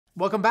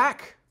Welcome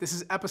back. This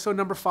is episode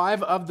number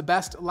 5 of the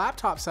best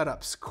laptop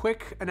setups.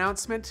 Quick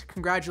announcement.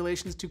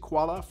 Congratulations to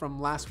Koala from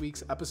last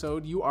week's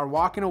episode. You are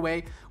walking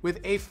away with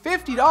a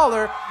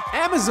 $50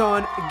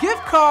 Amazon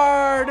gift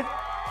card.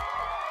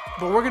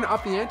 But we're gonna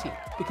up the ante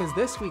because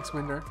this week's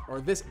winner,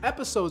 or this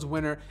episode's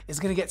winner, is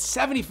gonna get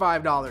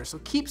 $75. So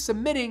keep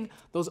submitting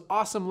those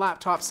awesome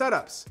laptop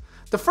setups.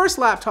 The first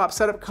laptop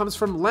setup comes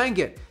from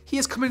Langit. He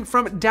is coming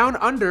from down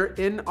under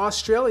in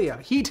Australia.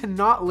 He did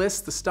not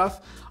list the stuff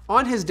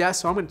on his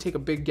desk, so I'm gonna take a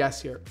big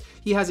guess here.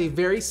 He has a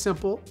very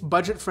simple,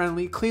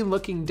 budget-friendly,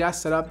 clean-looking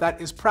desk setup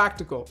that is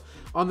practical.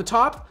 On the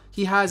top,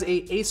 he has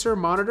a Acer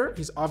monitor.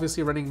 He's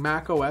obviously running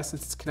Mac OS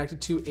since it's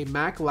connected to a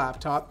Mac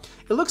laptop.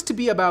 It looks to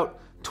be about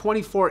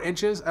 24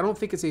 inches. I don't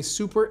think it's a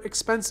super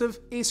expensive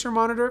Acer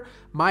monitor.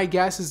 My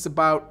guess is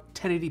about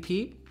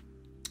 1080p.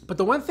 But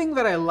the one thing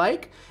that I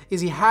like is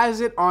he has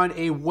it on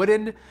a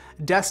wooden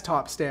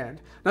desktop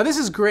stand. Now this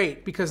is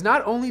great because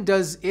not only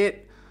does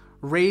it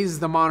raise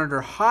the monitor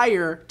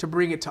higher to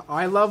bring it to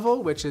eye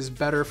level, which is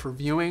better for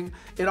viewing,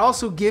 it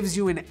also gives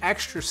you an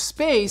extra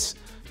space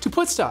to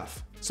put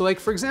stuff. So like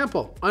for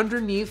example,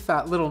 underneath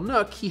that little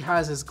nook, he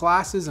has his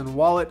glasses and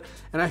wallet,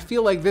 and I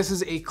feel like this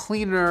is a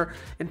cleaner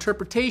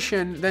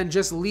interpretation than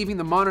just leaving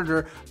the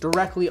monitor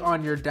directly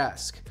on your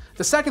desk.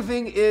 The second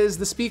thing is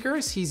the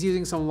speakers. He's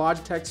using some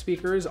Logitech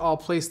speakers. I'll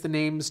place the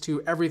names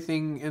to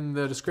everything in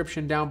the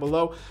description down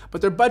below,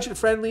 but they're budget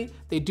friendly,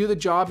 they do the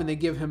job, and they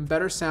give him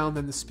better sound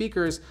than the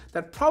speakers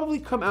that probably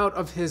come out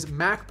of his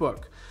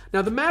MacBook.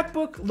 Now the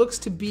MacBook looks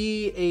to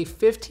be a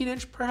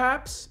 15-inch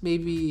perhaps,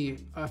 maybe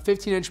a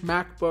 15-inch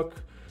MacBook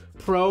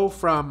Pro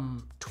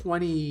from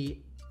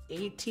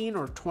 2018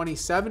 or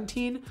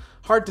 2017.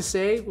 Hard to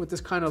say with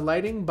this kind of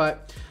lighting,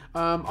 but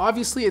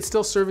obviously it's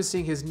still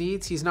servicing his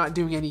needs. He's not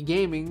doing any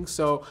gaming,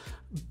 so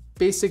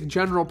basic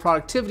general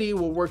productivity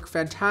will work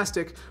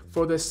fantastic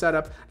for this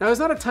setup. Now there's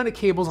not a ton of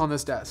cables on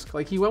this desk.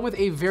 Like he went with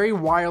a very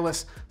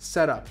wireless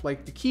setup.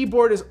 Like the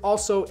keyboard is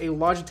also a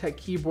Logitech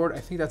keyboard. I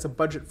think that's a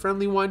budget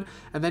friendly one.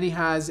 And then he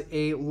has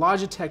a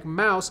Logitech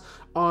mouse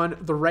on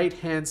the right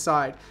hand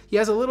side. He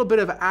has a little bit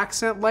of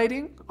accent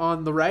lighting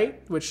on the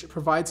right, which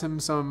provides him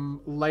some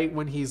light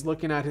when he's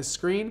looking at his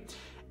screen.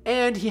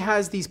 And he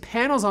has these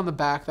panels on the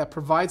back that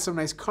provide some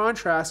nice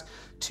contrast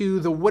to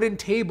the wooden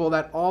table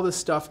that all this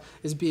stuff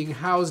is being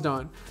housed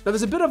on. Now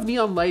there's a bit of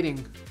neon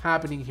lighting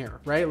happening here,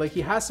 right? Like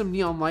he has some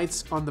neon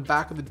lights on the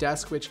back of the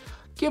desk, which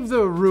give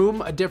the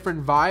room a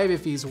different vibe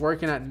if he's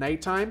working at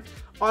nighttime.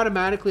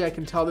 Automatically, I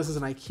can tell this is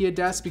an IKEA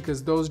desk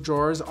because those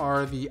drawers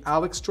are the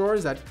Alex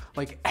drawers that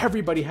like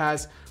everybody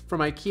has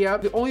from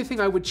IKEA. The only thing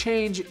I would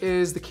change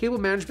is the cable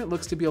management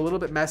looks to be a little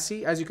bit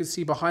messy. As you can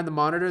see behind the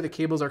monitor, the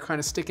cables are kind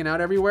of sticking out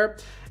everywhere,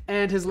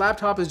 and his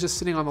laptop is just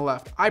sitting on the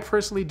left. I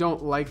personally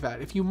don't like that.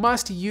 If you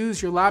must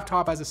use your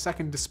laptop as a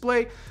second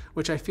display,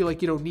 which I feel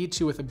like you don't need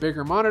to with a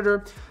bigger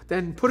monitor,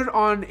 then put it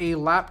on a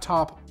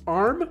laptop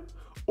arm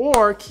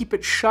or keep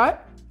it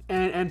shut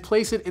and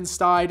place it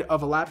inside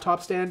of a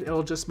laptop stand.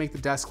 It'll just make the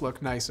desk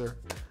look nicer.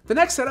 The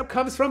next setup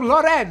comes from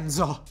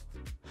Lorenzo.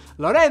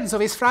 Lorenzo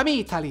is from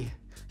Italy.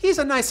 He's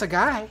a nicer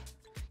guy.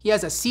 He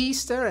has a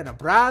sister and a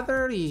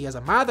brother. He has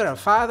a mother and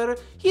father.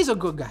 He's a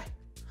good guy.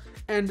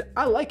 And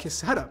I like his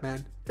setup,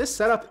 man. This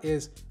setup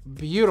is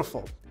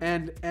beautiful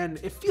and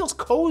it feels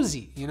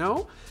cozy, you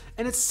know?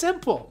 And it's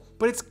simple,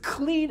 but it's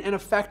clean and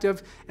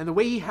effective. And the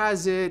way he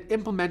has it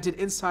implemented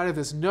inside of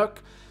this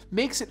nook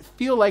makes it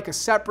feel like a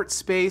separate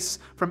space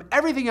from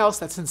everything else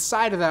that's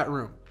inside of that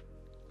room.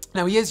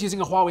 Now he is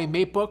using a Huawei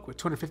MateBook with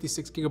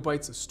 256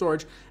 gigabytes of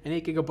storage and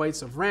 8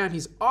 gigabytes of RAM.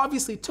 He's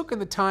obviously taken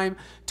the time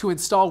to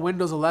install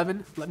Windows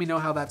 11. Let me know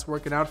how that's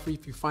working out for you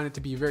if you find it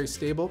to be very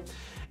stable.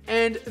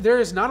 And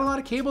there's not a lot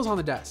of cables on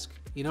the desk.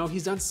 You know,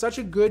 he's done such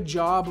a good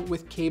job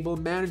with cable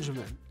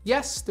management.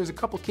 Yes, there's a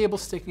couple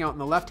cables sticking out on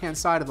the left-hand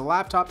side of the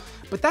laptop,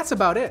 but that's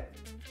about it.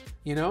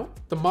 You know,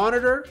 the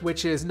monitor,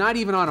 which is not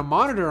even on a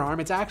monitor arm,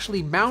 it's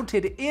actually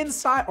mounted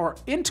inside or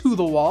into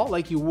the wall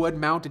like you would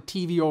mount a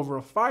TV over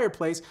a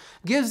fireplace,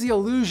 gives the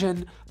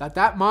illusion that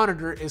that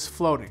monitor is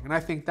floating. And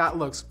I think that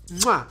looks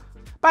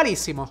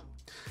bellissimo.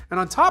 And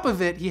on top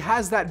of it, he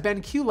has that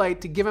BenQ light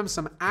to give him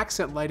some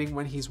accent lighting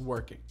when he's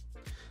working.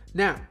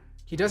 Now,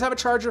 he does have a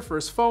charger for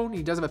his phone.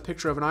 He does have a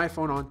picture of an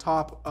iPhone on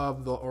top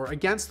of the, or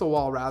against the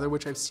wall rather,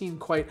 which I've seen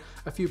quite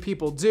a few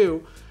people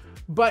do.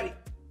 But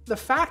the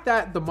fact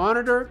that the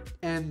monitor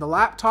and the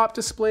laptop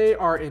display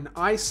are in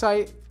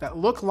eyesight that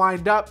look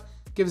lined up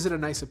gives it a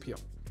nice appeal.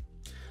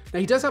 Now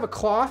he does have a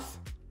cloth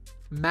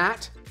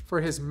mat for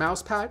his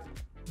mouse pad.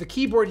 The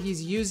keyboard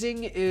he's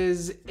using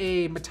is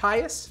a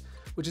Matthias,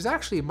 which is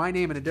actually my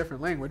name in a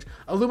different language,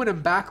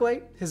 aluminum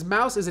backlight. His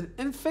mouse is an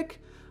Infic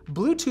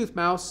Bluetooth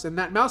mouse, and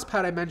that mouse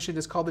pad I mentioned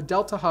is called the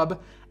Delta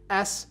Hub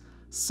S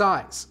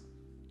size.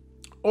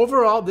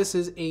 Overall, this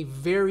is a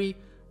very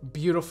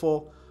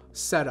beautiful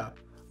setup.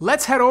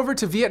 Let's head over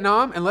to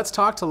Vietnam and let's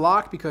talk to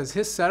Locke because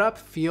his setup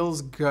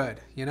feels good.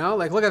 You know,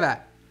 like look at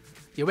that.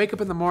 You wake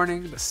up in the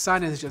morning, the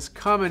sun is just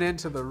coming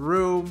into the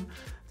room.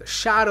 The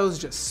shadows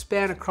just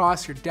span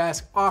across your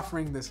desk,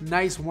 offering this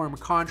nice warm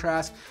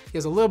contrast. He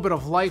has a little bit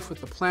of life with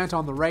the plant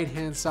on the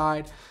right-hand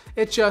side.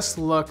 It just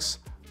looks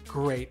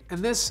great. And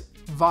this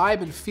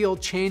vibe and feel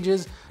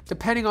changes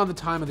depending on the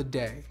time of the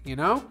day, you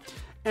know?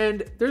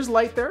 And there's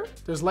light there.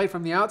 There's light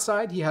from the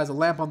outside. He has a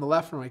lamp on the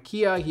left from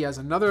IKEA. He has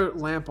another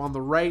lamp on the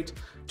right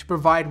to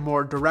provide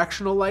more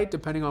directional light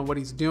depending on what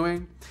he's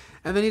doing.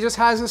 And then he just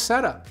has his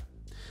setup.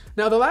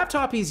 Now the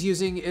laptop he's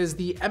using is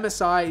the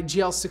MSI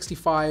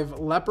GL65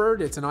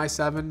 Leopard. It's an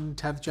i7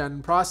 10th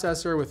gen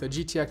processor with a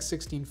GTX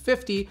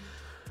 1650,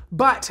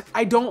 but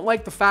I don't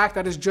like the fact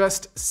that it's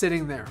just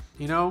sitting there,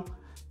 you know?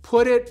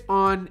 Put it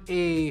on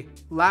a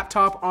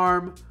laptop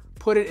arm,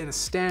 put it in a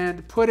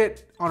stand, put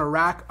it on a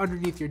rack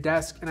underneath your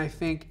desk, and I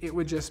think it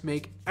would just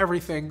make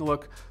everything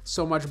look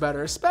so much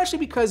better, especially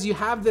because you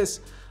have this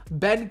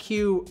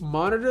BenQ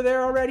monitor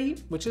there already,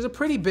 which is a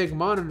pretty big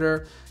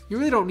monitor. You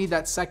really don't need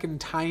that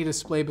second tiny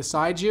display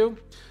beside you.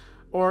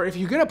 Or if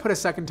you're gonna put a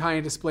second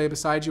tiny display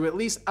beside you, at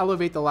least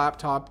elevate the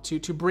laptop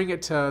to bring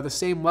it to the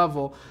same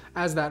level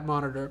as that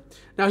monitor.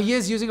 Now he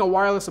is using a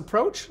wireless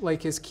approach,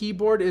 like his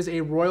keyboard is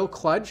a Royal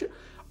Kludge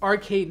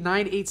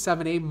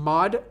RK987A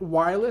mod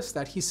wireless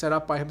that he set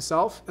up by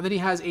himself. And then he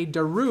has a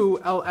Daru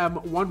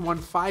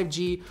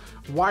LM115G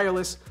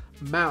wireless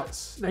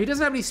mouse. Now he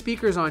doesn't have any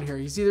speakers on here.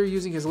 He's either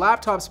using his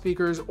laptop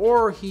speakers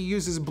or he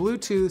uses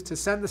Bluetooth to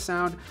send the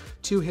sound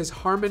to his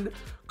Harman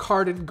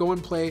Kardon Go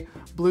and Play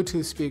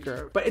Bluetooth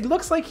speaker. But it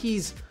looks like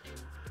he's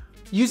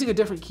using a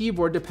different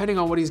keyboard depending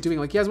on what he's doing.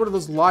 Like he has one of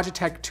those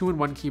Logitech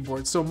 2-in-1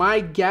 keyboards. So my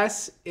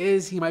guess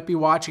is he might be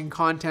watching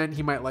content.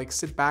 He might like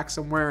sit back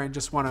somewhere and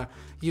just want to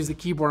use the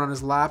keyboard on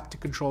his lap to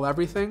control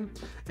everything.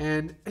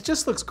 And it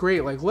just looks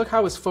great. Like look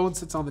how his phone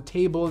sits on the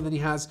table and then he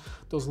has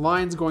those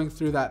lines going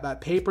through that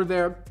paper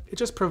there. It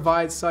just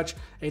provides such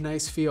a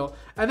nice feel.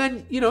 And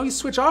then, you know, you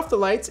switch off the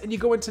lights and you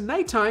go into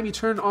nighttime, you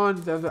turn on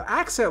the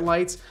accent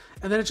lights,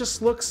 and then it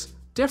just looks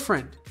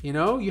different, you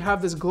know? You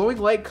have this glowing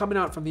light coming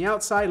out from the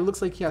outside. It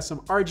looks like he has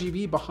some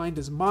RGB behind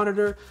his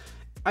monitor.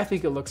 I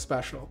think it looks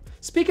special.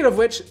 Speaking of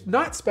which,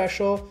 not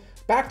special,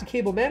 back to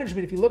cable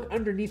management. If you look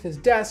underneath his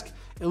desk,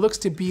 it looks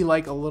to be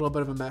like a little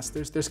bit of a mess.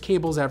 There's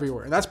cables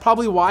everywhere. That's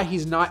probably why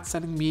he's not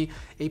sending me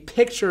a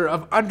picture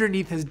of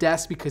underneath his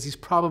desk, because he's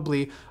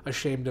probably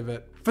ashamed of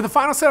it. For the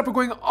final setup, we're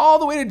going all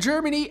the way to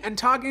Germany and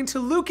talking to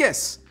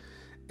Lucas.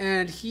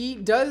 And he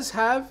does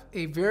have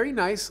a very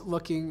nice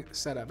looking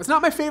setup. It's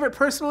not my favorite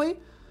personally.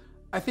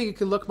 I think it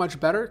could look much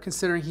better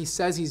considering he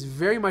says he's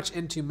very much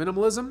into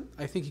minimalism.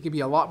 I think he could be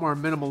a lot more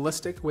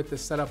minimalistic with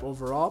this setup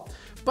overall.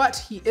 But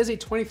he is a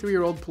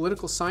 23-year-old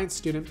political science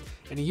student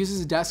and he uses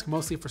his desk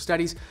mostly for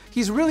studies.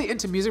 He's really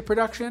into music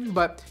production,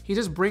 but he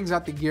just brings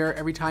out the gear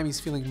every time he's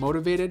feeling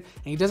motivated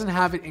and he doesn't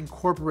have it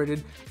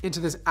incorporated into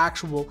this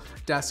actual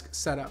desk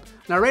setup.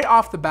 Now right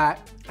off the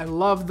bat, I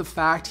love the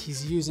fact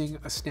he's using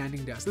a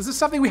standing desk. This is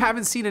something we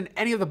haven't seen in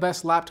any of the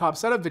best laptop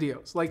setup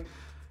videos. Like,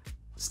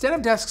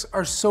 stand-up desks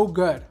are so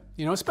good.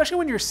 You know, especially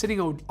when you're sitting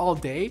all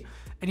day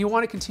and you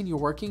want to continue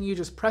working, you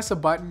just press a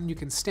button, you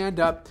can stand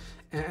up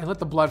and let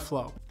the blood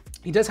flow.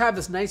 He does have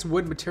this nice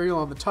wood material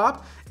on the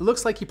top. It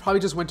looks like he probably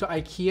just went to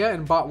IKEA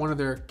and bought one of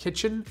their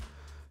kitchen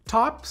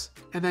tops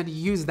and then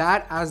used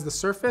that as the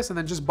surface and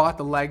then just bought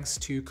the legs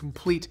to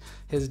complete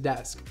his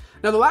desk.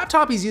 Now the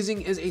laptop he's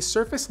using is a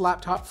Surface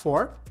Laptop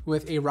 4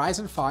 with a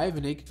Ryzen 5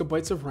 and 8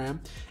 GB of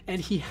RAM,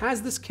 and he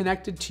has this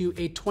connected to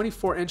a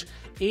 24-inch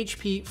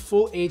HP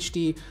Full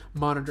HD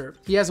monitor.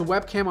 He has a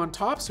webcam on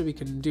top so he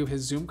can do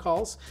his Zoom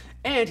calls,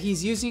 and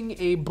he's using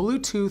a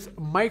Bluetooth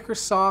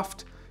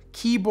Microsoft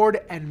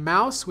keyboard and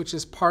mouse, which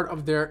is part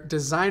of their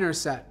designer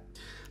set.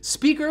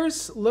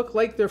 Speakers look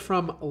like they're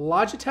from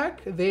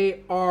Logitech.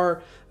 They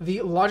are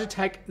the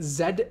Logitech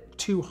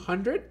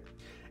Z200.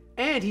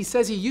 And he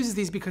says he uses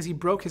these because he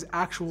broke his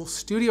actual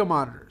studio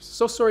monitors.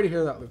 So sorry to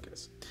hear that,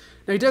 Lucas.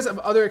 Now he does have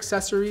other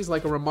accessories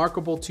like a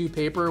Remarkable 2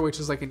 paper, which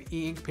is like an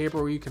e-ink paper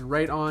where you can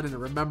write on and it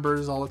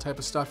remembers all the type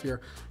of stuff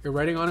you're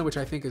writing on it, which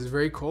I think is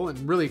very cool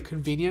and really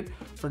convenient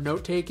for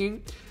note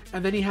taking.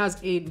 And then he has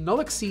a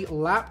Nullixy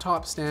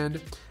laptop stand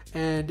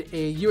and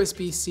a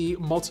USB-C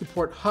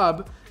multi-port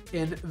hub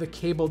in the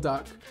cable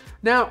duct.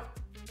 Now,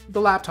 the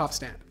laptop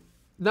stand.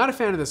 Not a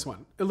fan of this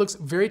one. It looks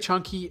very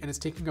chunky and it's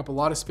taking up a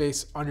lot of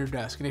space on your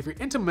desk. And if you're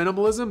into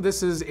minimalism,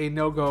 this is a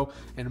no-go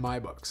in my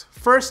books.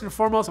 First and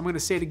foremost, I'm gonna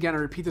say it again, I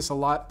repeat this a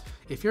lot.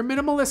 If you're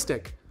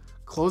minimalistic,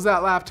 close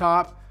that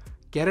laptop,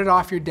 get it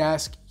off your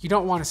desk. You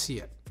don't wanna see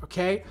it,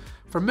 okay?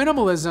 For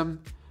minimalism,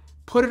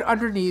 put it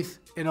underneath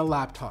in a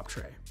laptop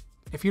tray.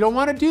 If you don't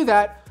wanna do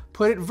that,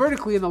 put it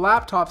vertically in the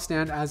laptop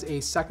stand as a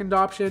second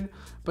option,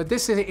 but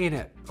this ain't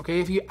it, okay?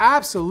 If you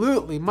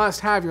absolutely must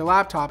have your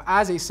laptop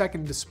as a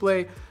second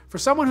display, for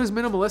someone who's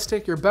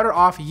minimalistic, you're better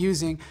off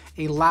using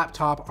a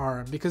laptop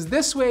arm because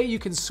this way you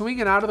can swing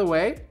it out of the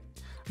way,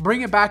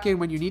 bring it back in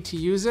when you need to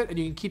use it, and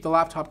you can keep the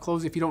laptop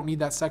closed if you don't need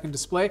that second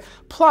display.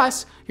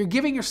 Plus, you're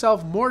giving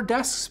yourself more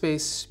desk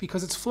space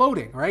because it's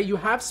floating, right? You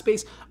have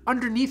space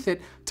underneath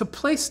it to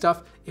place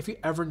stuff if you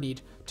ever need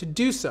to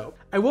do so.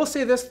 I will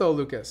say this though,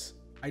 Lucas,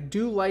 I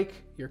do like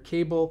your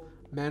cable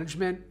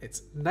management.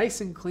 It's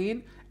nice and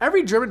clean.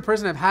 Every German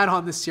person I've had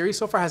on this series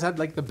so far has had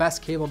like the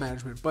best cable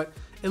management, but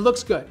it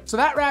looks good. So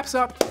that wraps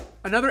up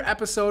another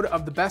episode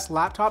of the best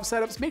laptop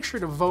setups. Make sure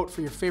to vote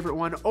for your favorite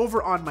one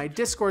over on my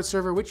Discord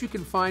server, which you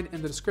can find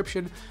in the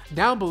description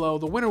down below.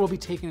 The winner will be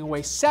taking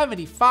away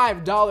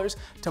 $75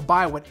 to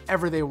buy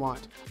whatever they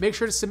want. Make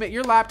sure to submit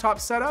your laptop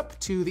setup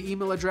to the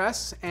email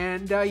address.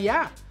 And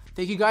yeah,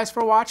 thank you guys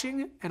for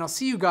watching, and I'll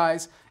see you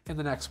guys in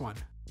the next one.